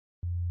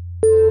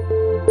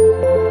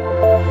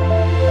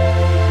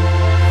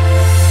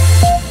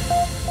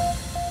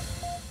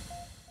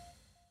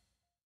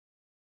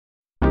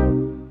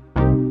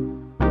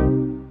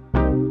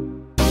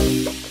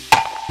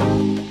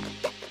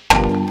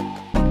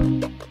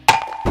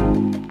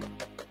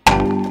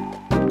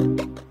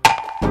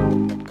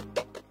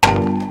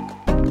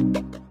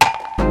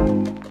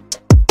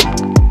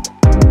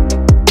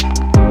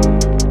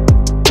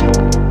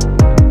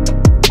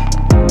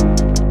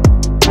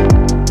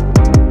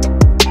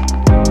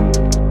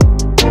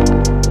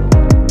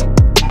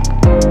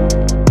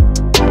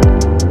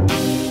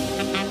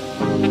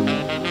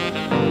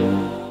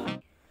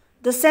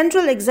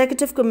Central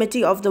Executive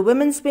Committee of the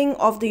Women's Wing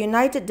of the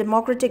United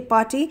Democratic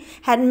Party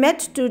had met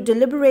to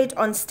deliberate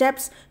on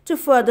steps to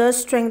further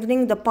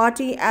strengthening the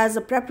party as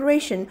a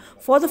preparation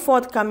for the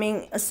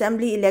forthcoming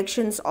assembly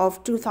elections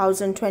of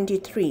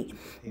 2023.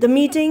 The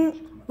meeting,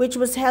 which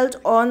was held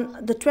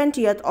on the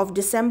 20th of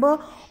December,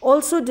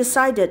 also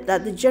decided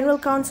that the General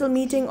Council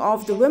meeting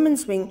of the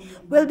Women's Wing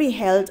will be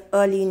held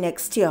early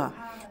next year.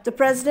 The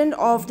president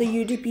of the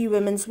UDP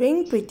Women's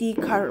Wing, Priti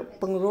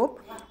Kharpangrop,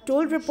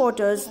 told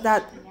reporters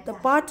that the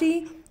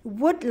party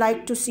would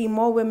like to see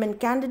more women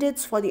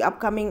candidates for the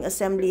upcoming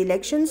assembly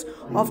elections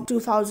of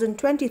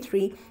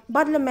 2023,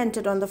 but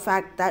lamented on the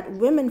fact that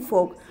women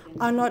folk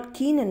are not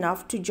keen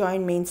enough to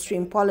join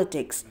mainstream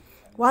politics.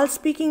 While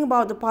speaking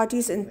about the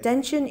party's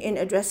intention in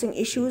addressing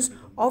issues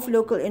of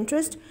local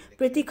interest,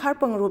 Priti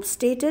Kharpangrop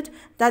stated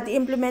that the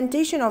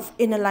implementation of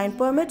Inner Line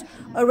Permit,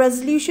 a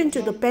resolution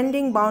to the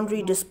pending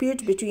boundary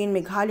dispute between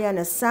Meghalaya and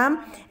Assam,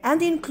 and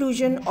the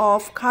inclusion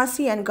of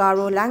Khasi and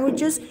Garo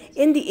languages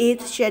in the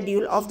 8th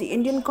schedule of the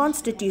Indian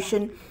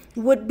Constitution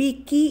would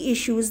be key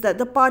issues that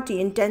the party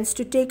intends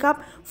to take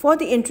up for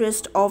the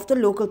interest of the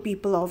local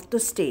people of the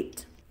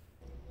state.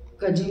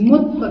 Kajing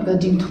mut ba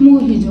kajing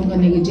thumu hi jong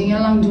kane kajing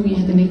alang jong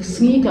hi kane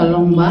singi ka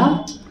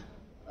longba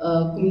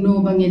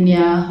kumno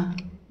bangenya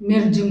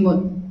merjing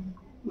mut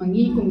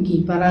mangi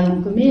kumki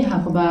paralong kami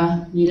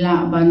hakba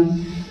nila ban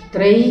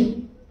trei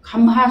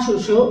khamha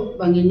shusho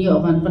bangeni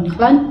oban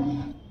panklan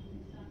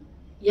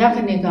ya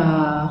kane ka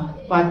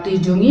party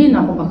jongi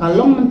na ko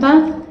bakalong menta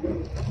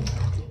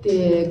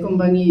te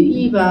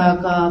kumbangi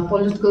iba ka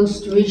political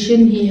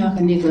situation hi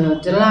hakane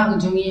ka jala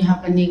jongi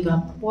hakane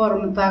ka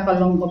por menta ka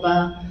long ko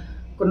ba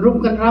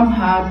Kunrum kenram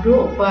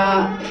hadu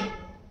pa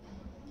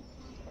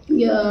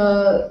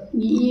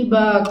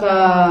iba ka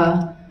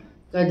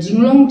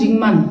jinglong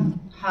jingman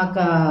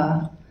haka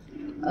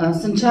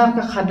sencar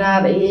ka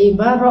khadar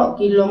iba ro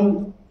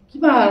kilong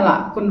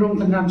kibala kunrum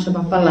kenram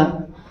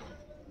sebapalan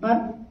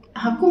but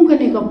hakum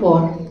kani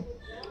kapor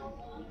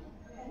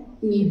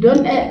ni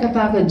don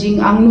kata ka jing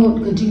angnut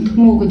ka jing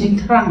thmu ka jing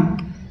thrang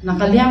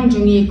nakaliang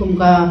jungi kum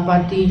ka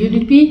parti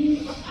UDP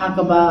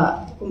haka ba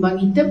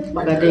kumbangitep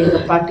bagade ke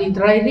parti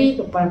trairi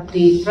ke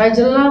parti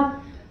trajela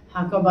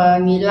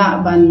hakaba ngila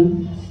ban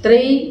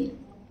trei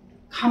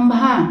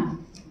khambha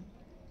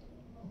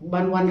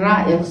ban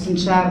wanra ya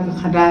sensar ke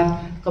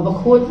khadar ke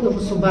bakhut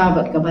ke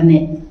subabat ke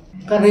bane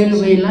ke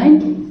railway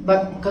line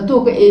but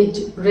kato ke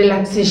age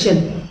relaxation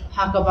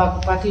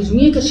hakaba ke parti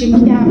jungi ke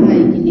simnya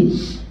hai kini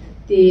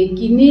te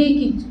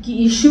kini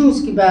ki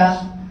issues ki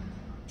ba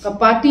ke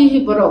parti hi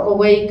borok ko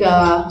wei ka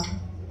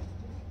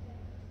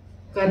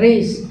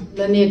race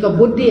lane ka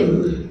budin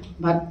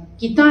but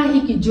kita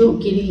hi ki jo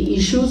ki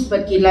issues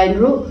but ki line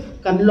ro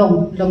kan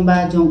long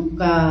ba jong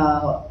ka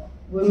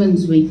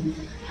women's wing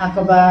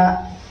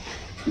hakaba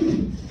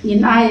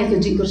in ay ka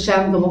jing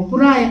kursan ka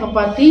pura ka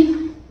party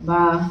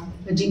ba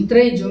ka jing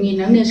tre jong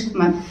in anes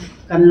kmat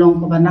kan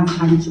long ka banang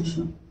han chu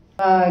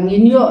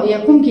nginyo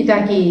ya kum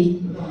kita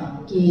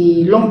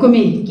ki long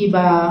komi ki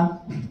ba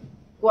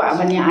kwa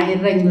bani ay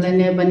reng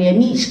lane bani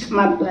mi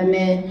kmat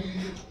lane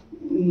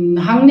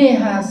hangne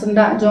ha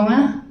senda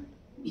jonga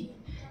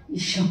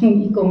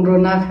isong ikong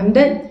rona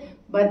khandet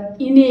but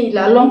ini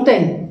la long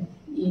ten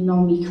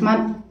inong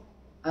ikmat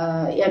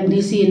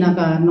MDC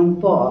naka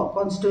nongpo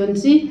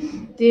constituency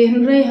te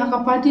henre haka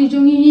party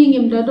jongi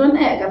ngim dadon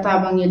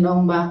kata bangin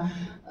ong ba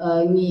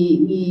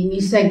ni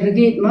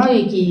segregate ma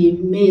ki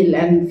male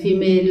and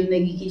female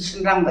negi ki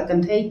shrang ba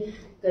kan thai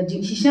ka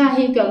jing shisha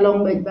hi ka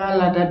long ba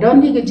la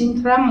dadon ni ka jing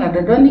thrang la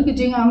dadon ni ka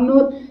jing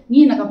amnut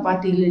ni naka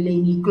party le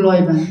ni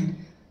kloy ban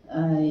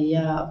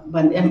ya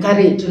ban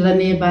encourage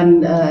lane ban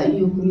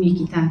yu kumi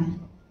kita